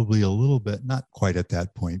is probably a little bit, not quite at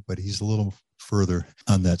that point, but he's a little further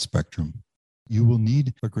on that spectrum. You will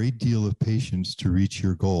need a great deal of patience to reach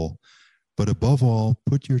your goal, but above all,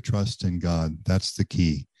 put your trust in God. That's the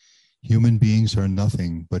key. Human beings are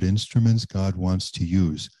nothing but instruments God wants to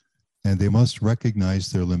use, and they must recognize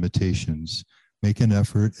their limitations, make an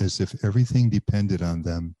effort as if everything depended on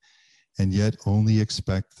them, and yet only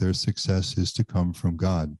expect their success is to come from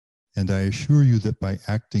God. And I assure you that by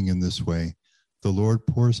acting in this way, the Lord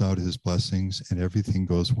pours out his blessings and everything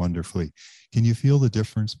goes wonderfully. Can you feel the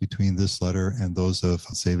difference between this letter and those of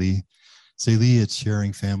Zélie? Zélie, it's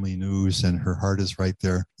sharing family news, and her heart is right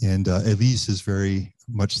there. And Élise is very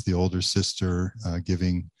much the older sister,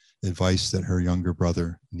 giving advice that her younger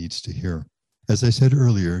brother needs to hear. As I said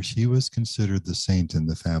earlier, she was considered the saint in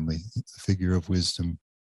the family, the figure of wisdom.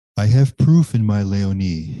 I have proof in my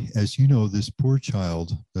Léonie. As you know, this poor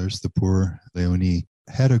child, there's the poor Léonie,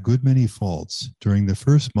 had a good many faults. During the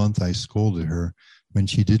first month, I scolded her when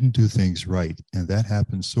she didn't do things right, and that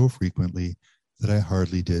happened so frequently that I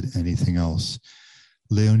hardly did anything else.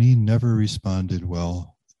 Léonie never responded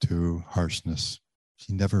well to harshness.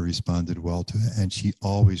 She never responded well to it, and she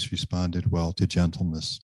always responded well to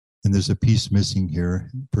gentleness. And there's a piece missing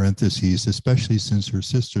here, parentheses, especially since her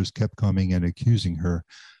sisters kept coming and accusing her.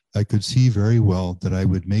 I could see very well that I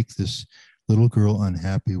would make this little girl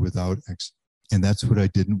unhappy without and that's what I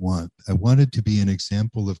didn't want. I wanted to be an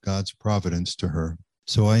example of God's providence to her.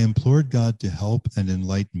 So I implored God to help and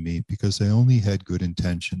enlighten me because I only had good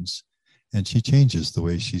intentions. And she changes the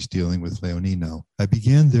way she's dealing with Léonie now. I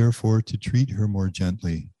began, therefore, to treat her more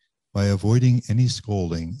gently by avoiding any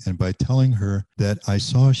scolding and by telling her that I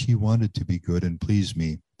saw she wanted to be good and please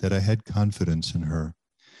me, that I had confidence in her.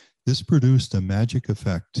 This produced a magic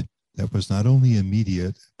effect that was not only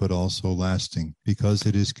immediate, but also lasting, because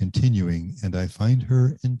it is continuing, and I find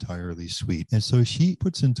her entirely sweet. And so she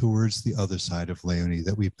puts into words the other side of Léonie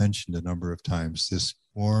that we've mentioned a number of times, this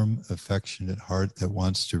warm, affectionate heart that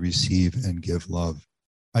wants to receive and give love.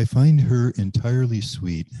 I find her entirely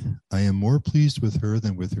sweet. I am more pleased with her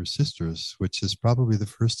than with her sisters, which is probably the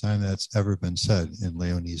first time that's ever been said in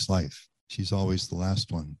Léonie's life. She's always the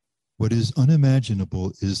last one. What is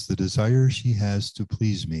unimaginable is the desire she has to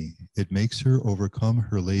please me. It makes her overcome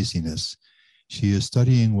her laziness. She is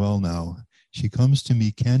studying well now. She comes to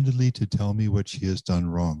me candidly to tell me what she has done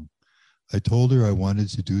wrong. I told her I wanted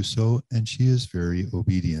to do so, and she is very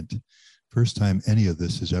obedient. First time any of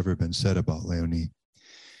this has ever been said about Léonie.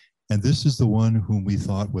 And this is the one whom we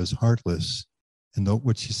thought was heartless. And note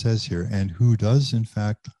what she says here, and who does, in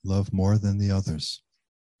fact, love more than the others.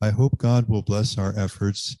 I hope God will bless our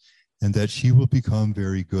efforts and that she will become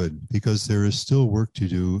very good, because there is still work to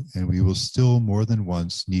do, and we will still more than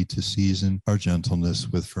once need to season our gentleness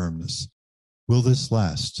with firmness. Will this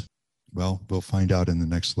last? Well, we'll find out in the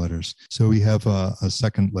next letters. So we have a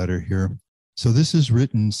second letter here. So this is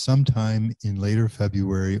written sometime in later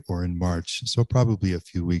February or in March, so probably a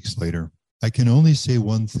few weeks later. I can only say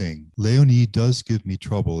one thing. Leonie does give me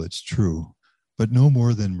trouble, it's true, but no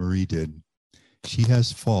more than Marie did. She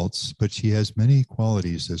has faults, but she has many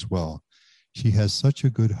qualities as well. She has such a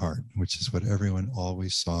good heart, which is what everyone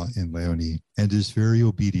always saw in Leonie, and is very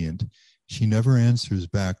obedient. She never answers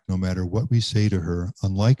back no matter what we say to her,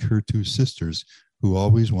 unlike her two sisters, who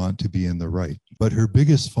always want to be in the right. But her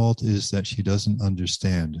biggest fault is that she doesn't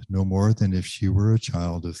understand, no more than if she were a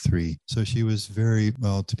child of 3. So she was very,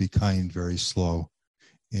 well, to be kind, very slow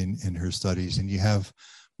in her studies. And you have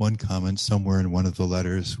one comment somewhere in one of the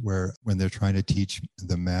letters where when they're trying to teach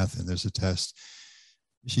the math and there's a test,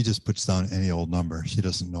 she just puts down any old number. She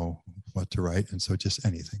doesn't know what to write. And so just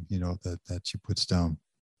anything, that she puts down.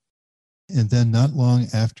 And then not long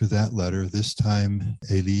after that letter, this time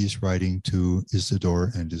Elise writing to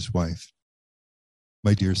Isidore and his wife.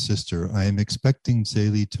 My dear sister, I am expecting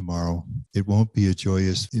Zélie tomorrow. It won't be a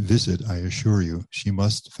joyous visit, I assure you. She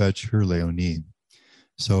must fetch her Leonie.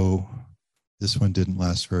 So this one didn't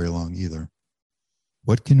last very long either.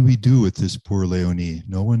 What can we do with this poor Leonie?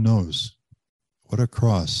 No one knows. What a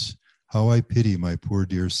cross. How I pity my poor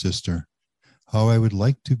dear sister. How I would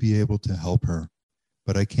like to be able to help her.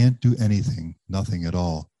 But I can't do anything, nothing at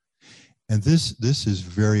all. And this is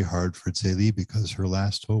very hard for Zélie because her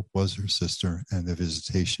last hope was her sister and the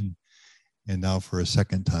visitation. And now for a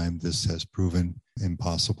second time, this has proven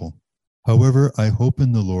impossible. However, I hope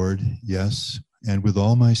in the Lord, yes, and with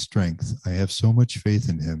all my strength. I have so much faith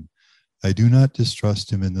in him. I do not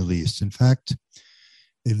distrust him in the least. In fact,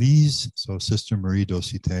 Elise, so Sister Marie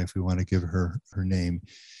Dosithée, if we want to give her name,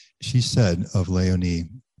 she said of Leonie,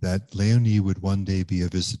 that Leonie would one day be a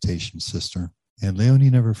visitation sister. And Leonie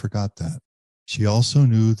never forgot that. She also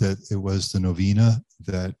knew that it was the novena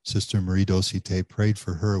that Sister Marie Dosithée prayed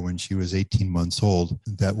for her when she was 18 months old.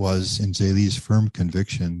 That was, in Zélie's firm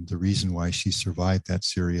conviction, the reason why she survived that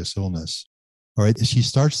serious illness. All right, she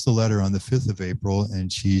starts the letter on the 5th of April,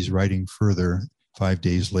 and she's writing further 5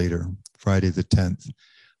 days later, Friday the 10th.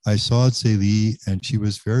 I saw Zélie, and she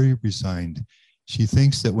was very resigned. She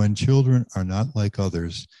thinks that when children are not like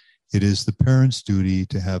others, it is the parents' duty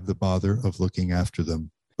to have the bother of looking after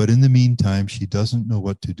them. But in the meantime, she doesn't know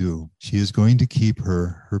what to do. She is going to keep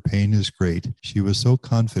her. Her pain is great. She was so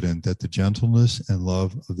confident that the gentleness and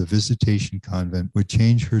love of the visitation convent would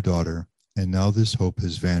change her daughter, and now this hope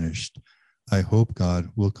has vanished. I hope God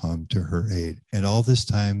will come to her aid. And all this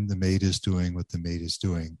time, the maid is doing what the maid is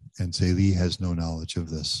doing, and Zélie has no knowledge of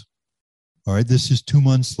this. All right, this is 2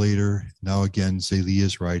 months later. Now again, Zélie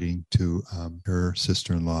is writing to her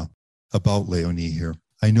sister-in-law about Leonie here.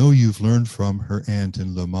 I know you've learned from her aunt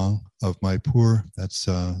in Le Mans of my poor, that's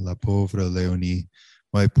La Pauvre Leonie,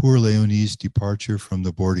 my poor Leonie's departure from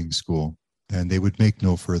the boarding school. And they would make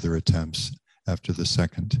no further attempts after the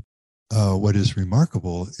second. What is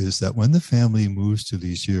remarkable is that when the family moves to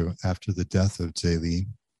Lisieux after the death of Zélie,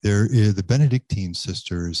 the Benedictine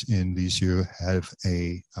sisters in Lisieux have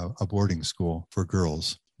a boarding school for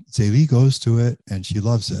girls. Zélie goes to it and she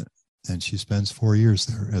loves it. And she spends 4 years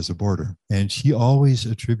there as a boarder. And she always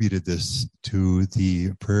attributed this to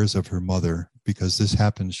the prayers of her mother because this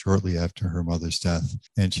happened shortly after her mother's death.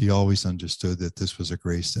 And she always understood that this was a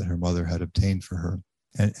grace that her mother had obtained for her.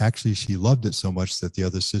 And actually, she loved it so much that the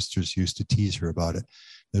other sisters used to tease her about it.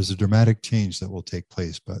 There's a dramatic change that will take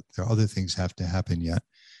place, but there are other things have to happen yet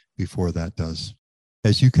before that does.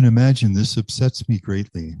 As you can imagine, this upsets me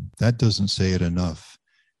greatly. That doesn't say it enough.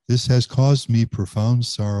 This has caused me profound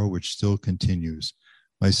sorrow, which still continues.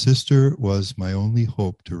 My sister was my only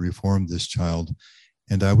hope to reform this child,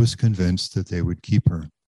 and I was convinced that they would keep her.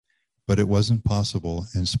 But it wasn't possible,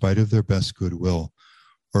 in spite of their best goodwill,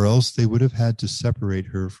 or else they would have had to separate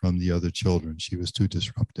her from the other children. She was too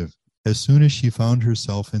disruptive. As soon as she found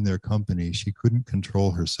herself in their company, she couldn't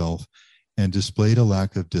control herself and displayed a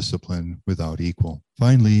lack of discipline without equal.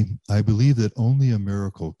 Finally, I believe that only a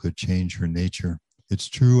miracle could change her nature. It's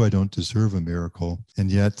true I don't deserve a miracle, and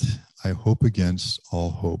yet I hope against all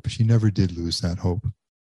hope. She never did lose that hope.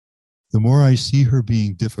 The more I see her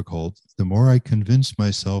being difficult, the more I convince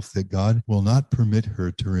myself that God will not permit her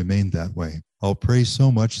to remain that way. I'll pray so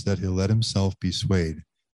much that he'll let himself be swayed.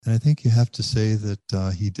 And I think you have to say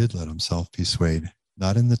that he did let himself be swayed,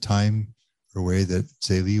 not in the time or way that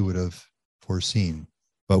Zélie would have foreseen,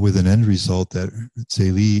 but with an end result that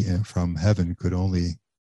Zélie from heaven could only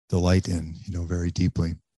delight in, very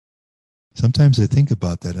deeply. Sometimes I think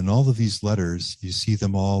about that. In all of these letters, you see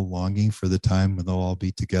them all longing for the time when they'll all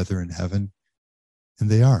be together in heaven. And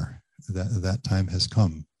they are. That time has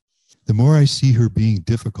come. The more I see her being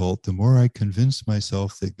difficult, the more I convince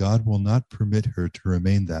myself that God will not permit her to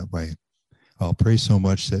remain that way. I'll pray so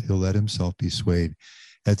much that he'll let himself be swayed.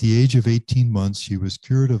 At the age of 18 months, she was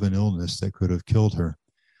cured of an illness that could have killed her.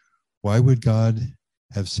 Why would God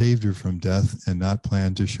have saved her from death and not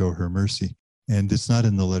planned to show her mercy? And it's not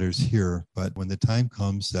in the letters here, but when the time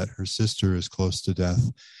comes that her sister is close to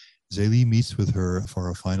death, Zélie meets with her for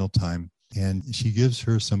a final time, and she gives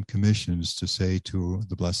her some commissions to say to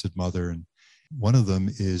the Blessed Mother. And one of them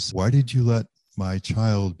is, why did you let my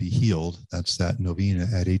child be healed? That's that novena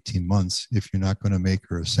at 18 months, if you're not going to make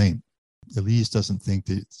her a saint. Elise doesn't think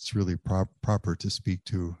that it's really proper to speak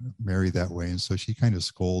to Mary that way. And so she kind of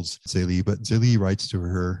scolds Zélie, but Zélie writes to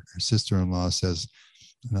her sister-in-law says,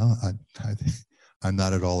 no, I'm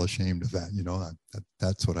not at all ashamed of that.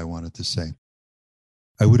 That's what I wanted to say.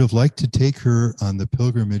 I would have liked to take her on the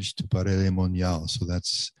pilgrimage to Paray-le-Monial. So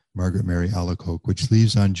that's Margaret Mary Alacoque, which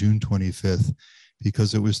leaves on June 25th,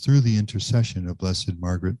 because it was through the intercession of Blessed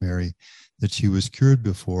Margaret Mary that she was cured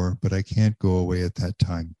before, but I can't go away at that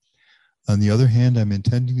time. On the other hand, I'm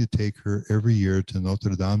intending to take her every year to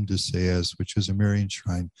Notre-Dame-de-Sèze, which is a Marian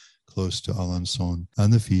shrine close to Alençon,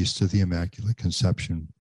 on the feast of the Immaculate Conception.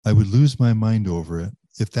 I would lose my mind over it.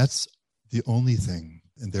 If that's the only thing,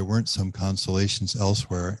 and there weren't some consolations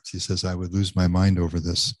elsewhere, she says, I would lose my mind over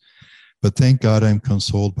this. But thank God I'm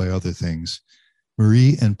consoled by other things.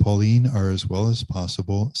 Marie and Pauline are as well as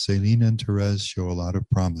possible. Céline and Thérèse show a lot of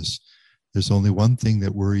promise. There's only one thing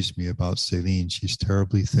that worries me about Céline. She's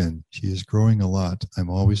terribly thin. She is growing a lot. I'm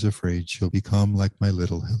always afraid she'll become like my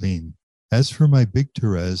little Helene. As for my big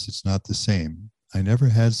Thérèse, it's not the same. I never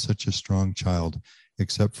had such a strong child,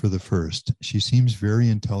 except for the first. She seems very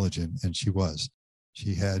intelligent, and she was.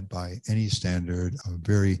 She had, by any standard, a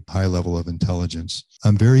very high level of intelligence.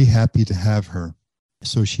 I'm very happy to have her.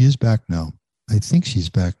 So she is back now. I think she's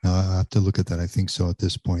back now. I'll have to look at that. I think so at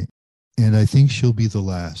this point. And I think she'll be the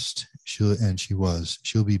last. She was.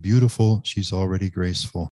 She'll be beautiful. She's already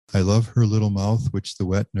graceful. I love her little mouth, which the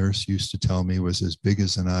wet nurse used to tell me was as big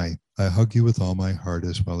as an eye. I hug you with all my heart,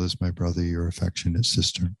 as well as my brother, your affectionate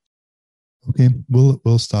sister. Okay,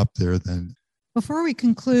 we'll stop there then. Before we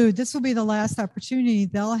conclude, this will be the last opportunity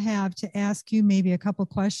they'll have to ask you maybe a couple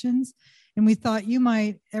questions. And we thought you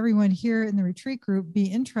might, everyone here in the retreat group, be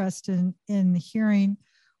interested in hearing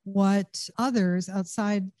what others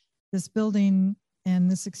outside this building and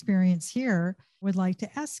this experience here would like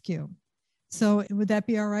to ask you. So would that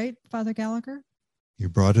be all right, Father Gallagher? You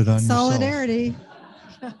brought it on Solidarity.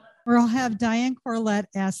 Or I'll have Diane Corlett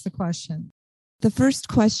ask the question. The first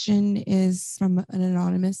question is from an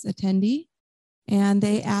anonymous attendee, and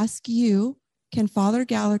they ask you, can Father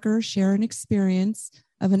Gallagher share an experience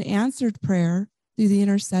of an answered prayer through the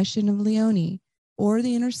intercession of Léonie or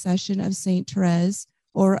the intercession of Saint Therese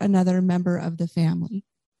or another member of the family?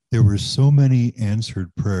 There were so many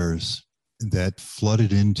answered prayers that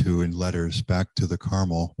flooded into in letters back to the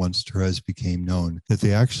Carmel once Therese became known, that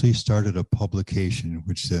they actually started a publication,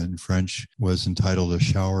 which in French was entitled A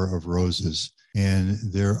Shower of Roses. And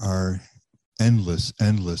there are endless,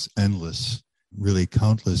 really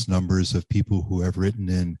countless numbers of people who have written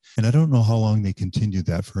in. And I don't know how long they continued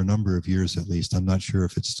that, for a number of years at least. I'm not sure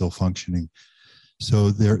if it's still functioning.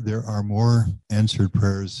 So there are more answered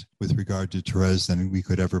prayers with regard to Therese than we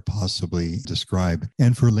could ever possibly describe.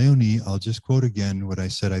 And for Léonie, I'll just quote again what I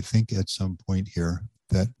said, I think, at some point here,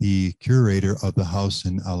 that the curator of the house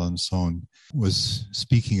in Alençon was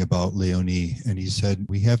speaking about Léonie. And he said,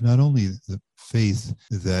 we have not only the faith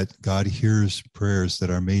that God hears prayers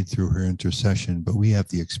that are made through her intercession, but we have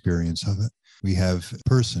the experience of it. We have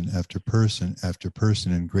person after person after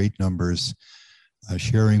person in great numbers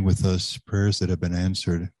sharing with us prayers that have been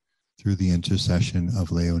answered through the intercession of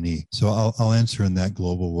Léonie. So I'll answer in that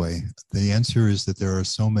global way. The answer is that there are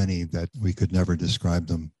so many that we could never describe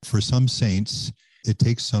them. For some saints, it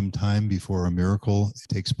takes some time before a miracle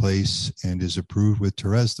takes place and is approved. With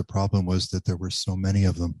Therese, the problem was that there were so many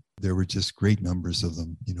of them. There were just great numbers of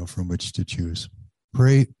them, from which to choose.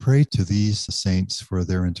 Pray to these saints for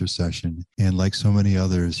their intercession. And like so many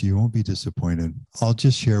others, you won't be disappointed. I'll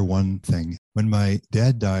just share one thing. When my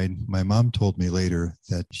dad died, my mom told me later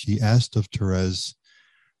that she asked of Therese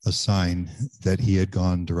a sign that he had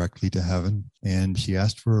gone directly to heaven. And she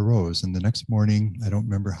asked for a rose. And the next morning, I don't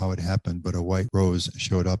remember how it happened, but a white rose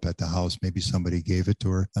showed up at the house. Maybe somebody gave it to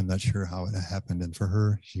her. I'm not sure how it happened. And for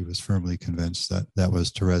her, she was firmly convinced that that was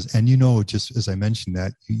Therese. And just as I mentioned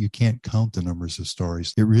that, you can't count the numbers of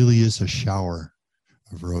stories. It really is a shower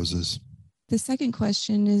of roses. The second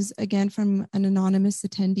question is again from an anonymous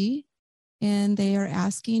attendee. And they are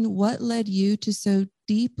asking, what led you to so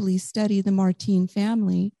deeply study the Martin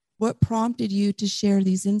family? What prompted you to share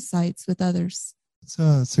these insights with others?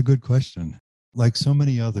 It's a good question. Like so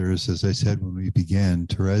many others, as I said when we began,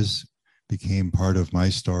 Therese became part of my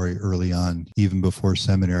story early on, even before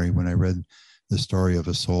seminary, when I read the story of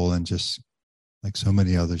a soul and just, like so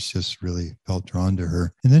many others, just really felt drawn to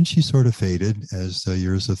her. And then she sort of faded as the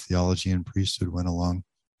years of theology and priesthood went along.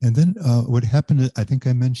 And then what happened, I think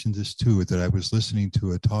I mentioned this too, that I was listening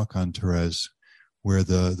to a talk on Therese where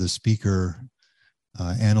the speaker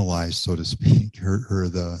analyzed, so to speak,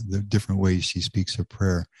 the different ways she speaks of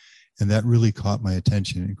prayer. And that really caught my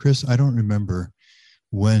attention. And Chris, I don't remember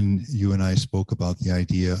when you and I spoke about the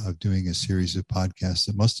idea of doing a series of podcasts.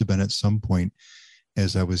 It must have been at some point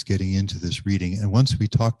as I was getting into this reading. And once we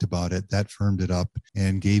talked about it, that firmed it up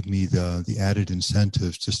and gave me the added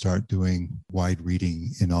incentive to start doing wide reading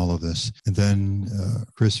in all of this. And then,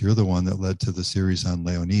 Chris, you're the one that led to the series on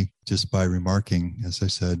Leonie, just by remarking, as I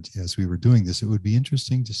said, as we were doing this, it would be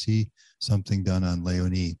interesting to see something done on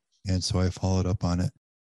Leonie. And so I followed up on it.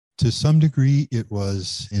 To some degree, it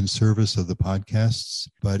was in service of the podcasts,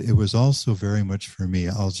 but it was also very much for me.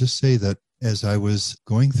 I'll just say that as I was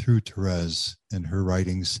going through Therese and her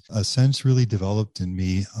writings, a sense really developed in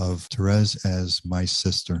me of Therese as my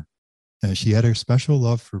sister. And she had a special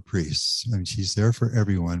love for priests. I mean, she's there for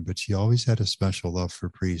everyone, but she always had a special love for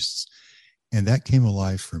priests. And that came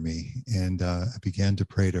alive for me. And I began to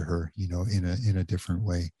pray to her, in a different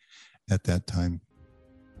way at that time.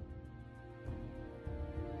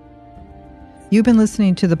 You've been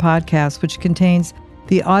listening to the podcast, which contains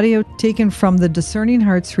the audio taken from the Discerning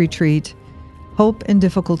Hearts Retreat, Hope in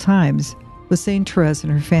Difficult Times, with St. Therese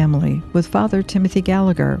and her family, with Father Timothy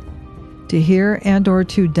Gallagher. To hear and or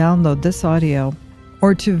to download this audio,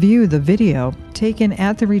 or to view the video taken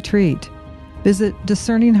at the retreat, visit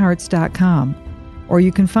discerninghearts.com, or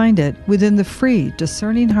you can find it within the free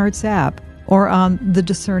Discerning Hearts app or on the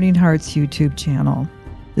Discerning Hearts YouTube channel.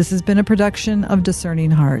 This has been a production of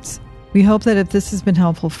Discerning Hearts. We hope that if this has been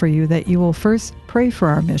helpful for you, that you will first pray for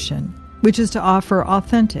our mission, which is to offer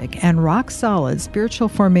authentic and rock-solid spiritual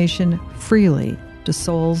formation freely to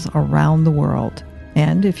souls around the world.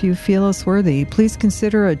 And if you feel us worthy, please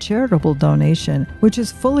consider a charitable donation, which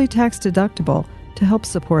is fully tax-deductible, to help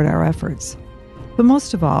support our efforts. But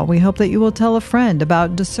most of all, we hope that you will tell a friend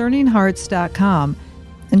about discerninghearts.com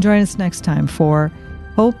and join us next time for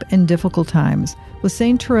Hope in Difficult Times with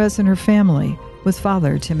St. Therese and her family, with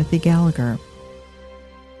Father Timothy Gallagher.